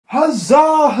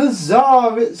Huzzah,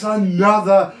 huzzah, it's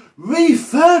another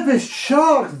refurbished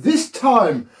shark, this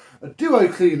time a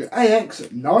Duoclean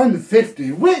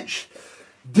AX950, which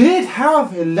did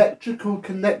have electrical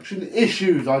connection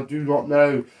issues. I do not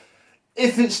know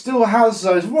if it still has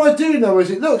those. What I do know is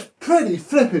it looks pretty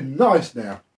flipping nice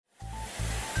now.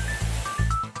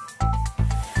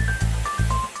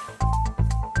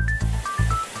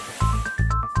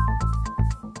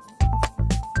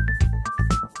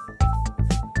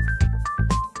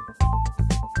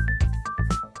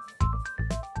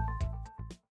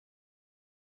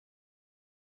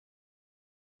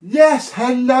 Yes,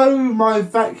 hello my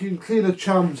vacuum cleaner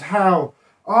chums, how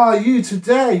are you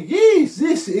today? Yes,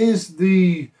 this is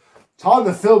the time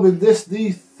of filming this,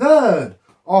 the third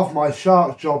of my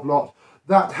shark job lot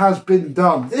that has been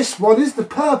done. This one is the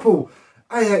purple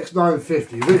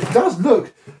AX950, which does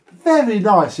look very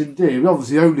nice indeed.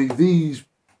 Obviously only these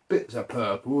bits are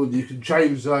purple and you can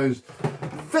change those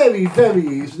very, very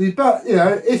easily, but you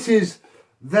know, it is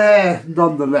there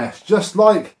nonetheless, just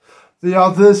like the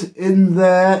others in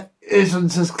there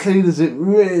isn't as clean as it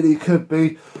really could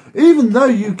be, even though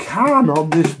you can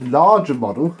on this larger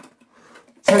model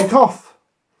take off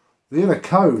the inner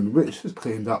cone, which is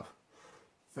cleaned up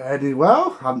fairly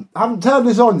well. I haven't turned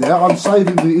this on yet. I'm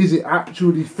saving the is it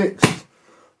actually fixed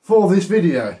for this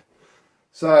video.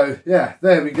 So yeah,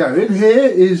 there we go. In here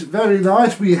is very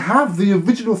nice. We have the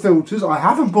original filters. I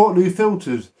haven't bought new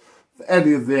filters for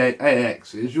any of the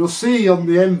AXs. You'll see on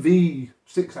the MV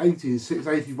 680 and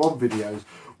 681 videos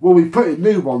we'll be putting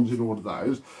new ones in all of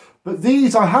those, but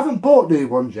these I haven't bought new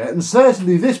ones yet, and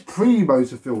certainly this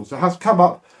pre-motor filter has come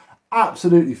up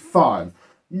absolutely fine.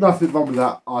 Nothing wrong with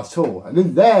that at all. And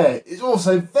in there it's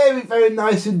also very, very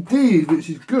nice indeed, which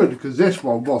is good because this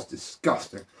one was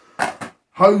disgusting.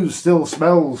 Hose still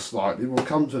smells slightly. We'll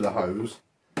come to the hose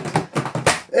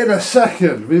in a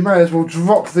second. We may as well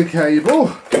drop the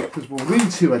cable because we'll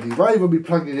need to anyway when we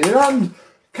plug it in, and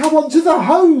come on to the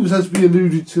hose, as we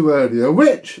alluded to earlier,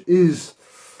 which is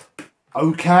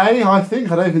okay, I think.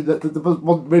 I don't think that there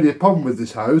wasn't really a problem with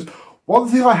this hose. One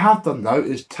thing I have done, though,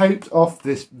 is taped off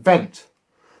this vent.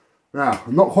 Now,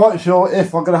 I'm not quite sure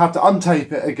if I'm going to have to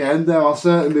untape it again. There are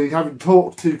certainly, having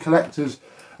talked to collectors,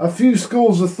 a few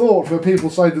schools of thought where people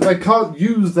say that they can't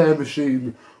use their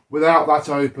machine without that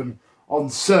open on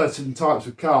certain types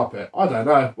of carpet. I don't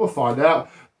know. We'll find out.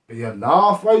 Be a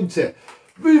laugh, won't it?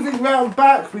 Moving round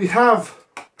back, we have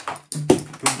the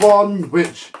one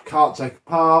which can't take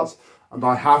apart, and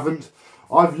I haven't.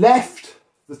 I've left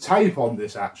the tape on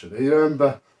this actually,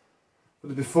 remember, for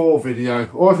the before video,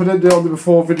 or if I didn't do it on the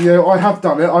before video, I have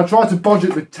done it. I tried to bodge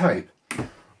it with tape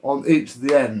on each of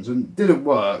the ends and it didn't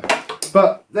work.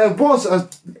 But there was a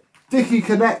dicky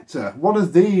connector. One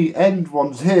of the end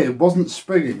ones here wasn't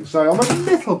springing, so I'm a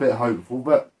little bit hopeful,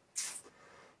 but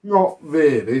not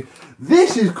really.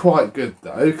 This is quite good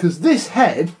though, because this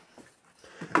head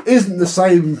isn't the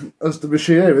same as the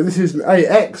machine anyway. This is an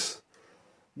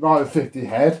AX950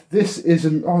 head. This is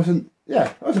an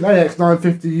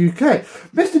AX950 UK.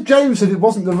 Mr. James said it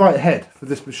wasn't the right head for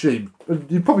this machine.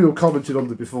 You probably all commented on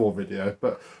the before video,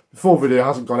 but before video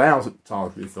hasn't gone out at the time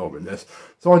of me filming this,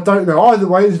 so I don't know. Either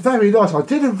way, it's very nice. I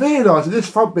didn't realise that this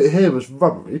front bit here was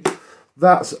rubbery.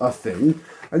 That's a thing.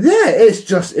 And yeah, it's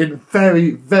just in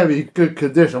very, very good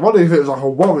condition. I'm wondering if it was like a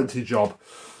warranty job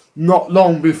not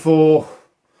long before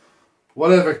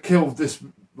whatever killed this,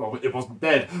 well, it wasn't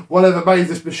dead, whatever made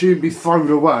this machine be thrown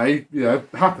away, you know,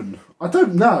 happened. I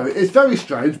don't know. It's very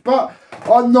strange, but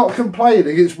I'm not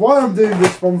complaining. It's why I'm doing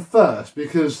this one first,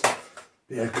 because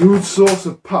yeah, good source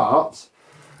of parts,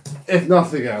 if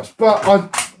nothing else. But I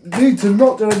need to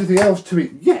not do anything else to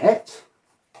it yet.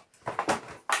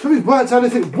 So we've worked out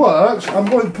if it works, and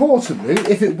more importantly,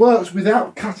 if it works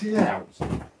without cutting out.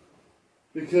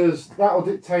 Because that will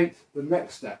dictate the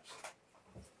next steps.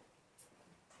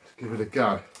 Let's give it a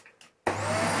go.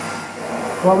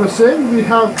 Promising, we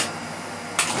have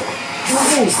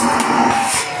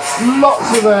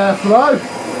lots of airflow.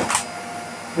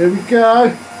 Here we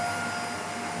go.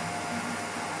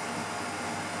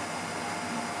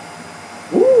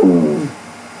 Ooh.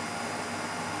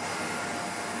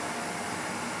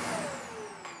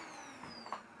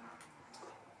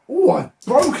 Oh, I've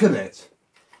broken it.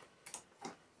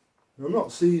 I'm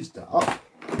not seized up.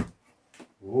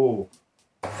 Oh.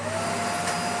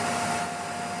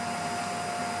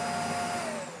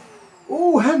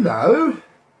 Oh, hello.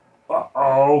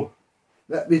 Uh-oh.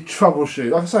 Let me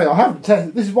troubleshoot. Like I say, I haven't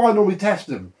tested. This is why I normally test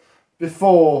them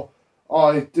before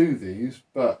I do these,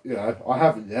 but, you know, I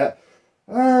haven't yet.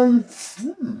 Let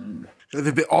me be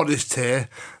a bit honest here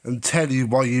and tell you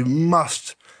why you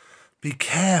must be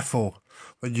careful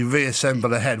when you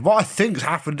reassemble a head. What I think's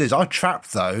happened is I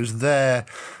trapped those there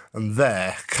and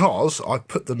there because I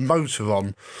put the motor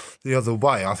on the other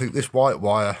way. I think this white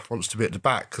wire wants to be at the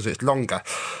back because it's longer.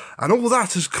 And all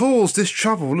that has caused this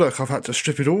trouble. Look, I've had to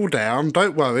strip it all down.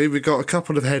 Don't worry, we've got a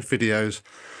couple of head videos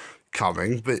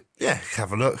coming. But yeah,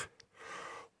 have a look.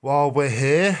 While we're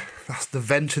here, that's the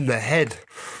vent in the head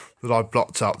that I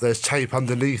blocked up. There's tape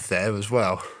underneath there as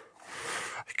well.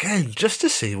 Again, just to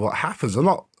see what happens. I'm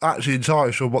not actually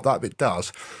entirely sure what that bit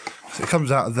does. So it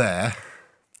comes out of there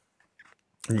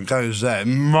and it goes there. It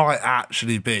might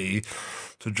actually be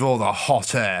to draw the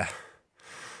hot air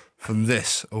from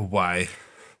this away.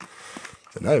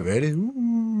 Don't know really.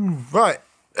 Ooh. Right,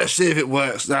 let's see if it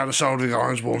works now the soldering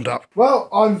iron's warmed up. Well,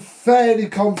 I'm fairly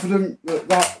confident that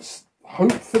that's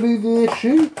hopefully the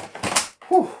issue.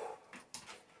 Whew.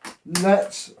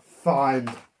 Let's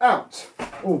find out.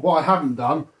 Oh, what I haven't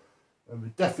done, and we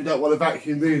definitely don't want to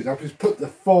vacuum these up, is put the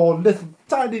 4 little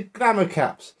tiny glamour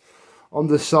caps on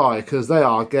the side because they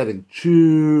are getting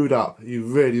chewed up. You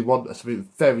really want something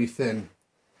very thin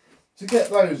to get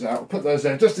those out. Put those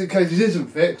there just in case it isn't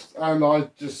fixed, and I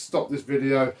just stop this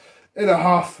video in a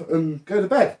huff and go to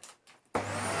bed.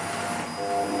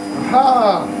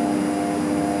 Aha!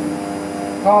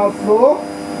 Hard floor.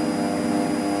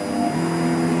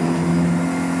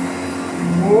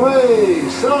 Way,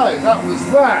 so that was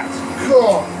that.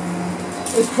 God,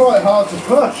 it's quite hard to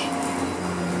push.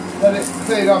 Let it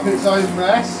clean up its own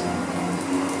mess.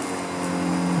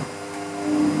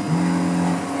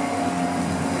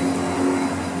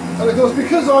 And of course,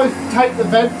 because I've taken the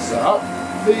vents up,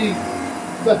 the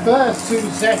first 2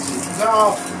 settings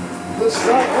are the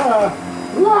same.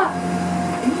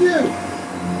 You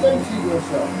don't keep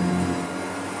yourself.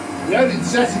 The only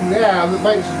setting now that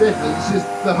makes a difference is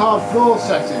the hard floor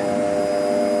setting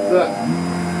that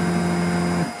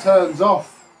turns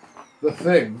off the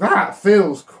thing. That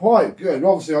feels quite good.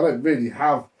 Obviously I don't really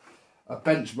have a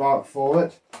benchmark for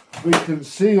it. We can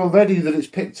see already that it's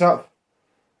picked up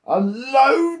a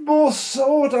load more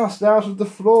sawdust out of the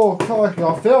floor. Crikey,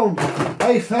 I filmed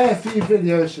a fair few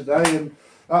videos today and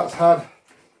that's had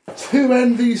 2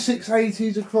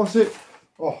 NV680s across it.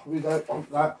 Oh, we don't want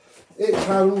that. It's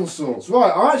had all sorts.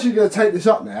 Right, I'm actually going to take this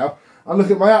up now and look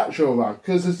at my actual rug,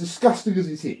 because as disgusting as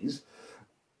it is,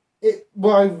 it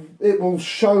will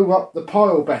show up the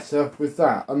pile better with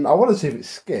that. And I want to see if it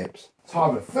skips.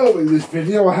 Time of filming this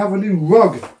video, I have a new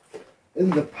rug in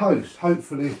the post.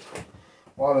 Hopefully,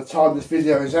 by the time this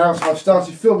video is out, I've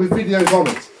started filming videos on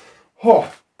it.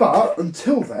 Oh, but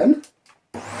until then...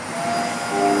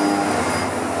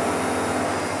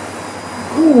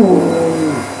 Ooh.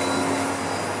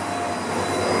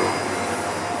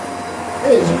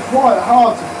 It's quite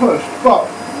hard to push, but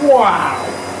wow!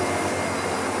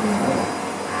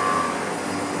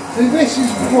 See, this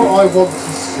is what I want to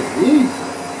see.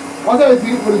 I don't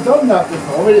think it would have done that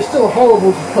before. I mean, it's still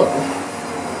horrible to push,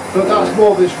 but that's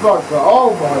more this rug. But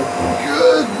oh my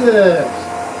goodness!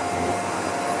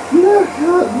 Look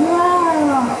at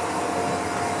that!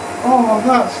 Oh,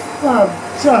 that's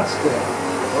fantastic!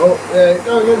 Oh, yeah,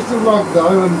 go against the rug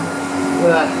though, and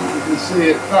you can see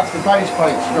it. That's the base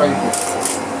plate scraping.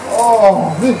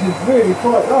 Oh, this is really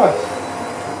quite nice.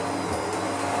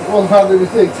 It wasn't how we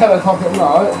think, 10 o'clock at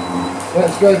night.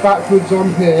 Let's go backwards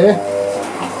on here.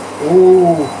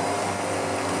 Ooh.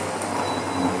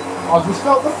 I just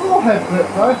felt the floor head grip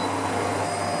though.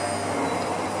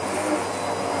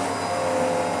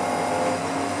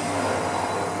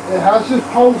 It has just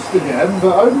pulsed again,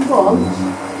 but only once.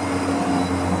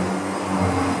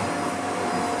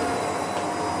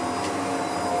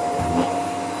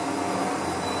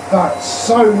 That's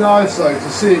so nice though to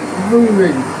see it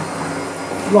moving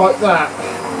like that.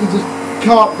 You just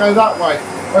can't go that way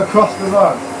across the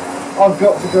rug. I've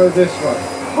got to go this way.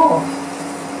 Oh.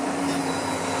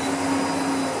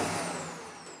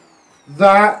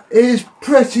 That is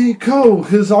pretty cool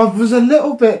because I was a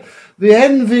little bit... The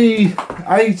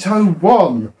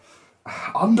NV801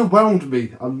 underwhelmed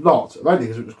me a lot, mainly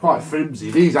because it was quite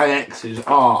flimsy. These AXs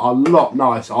are a lot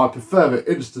nicer. I prefer it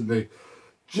instantly.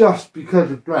 Just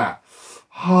because of that.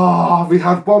 Ah, we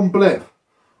had one blip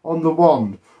on the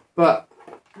wand, but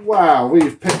wow,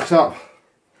 we've picked up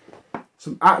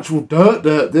some actual dirt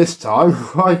this time.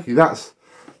 Crikey, that's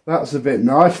a bit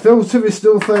nice. Filter is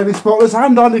still fairly spotless,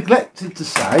 and I neglected to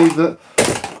say that.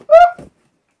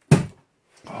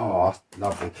 Oh,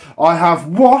 lovely. I have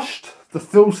washed the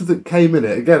filter that came in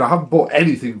it. Again, I haven't bought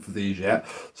anything for these yet,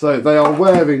 so they are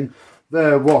wearing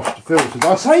their washed filters.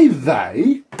 I say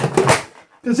they,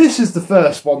 because this is the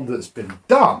first one that's been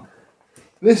done.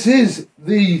 This is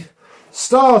the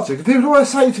starter. Because people always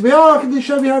say to me, oh, can you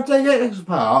show me how to take X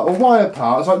apart or Y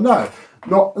apart? It's like, no,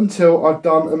 not until I've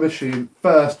done a machine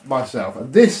first myself.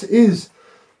 And this is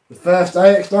the first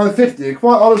AX950. And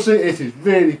quite honestly, it is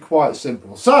really quite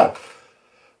simple. So,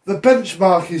 the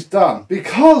benchmark is done.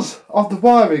 Because of the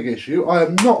wiring issue, I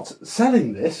am not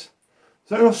selling this.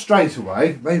 So not straight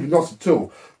away, maybe not at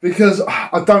all. Because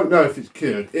I don't know if it's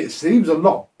cured. It seems a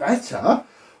lot better,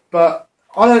 but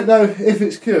I don't know if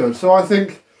it's cured. So I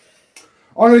think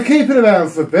I'm going to keep it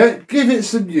around for a bit, give it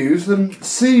some use and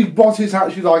see what it's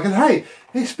actually like. And hey,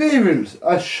 experience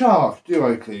a Shark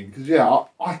Duoclean. Because yeah,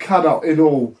 I cannot in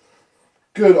all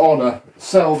good honour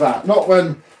sell that. Not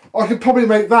when I could probably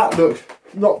make that look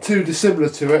not too dissimilar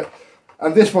to it,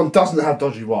 and this one doesn't have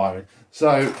dodgy wiring,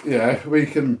 so yeah,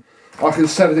 I can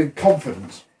sell it in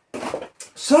confidence.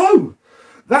 So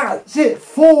that's it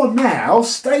for now.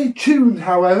 Stay tuned,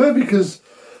 however, because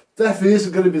definitely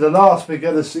isn't going to be the last we're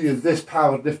going to see of this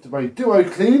powered lift away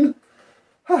Duoclean.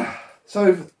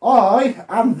 So I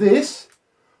and this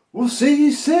will see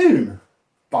you soon.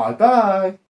 Bye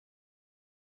bye.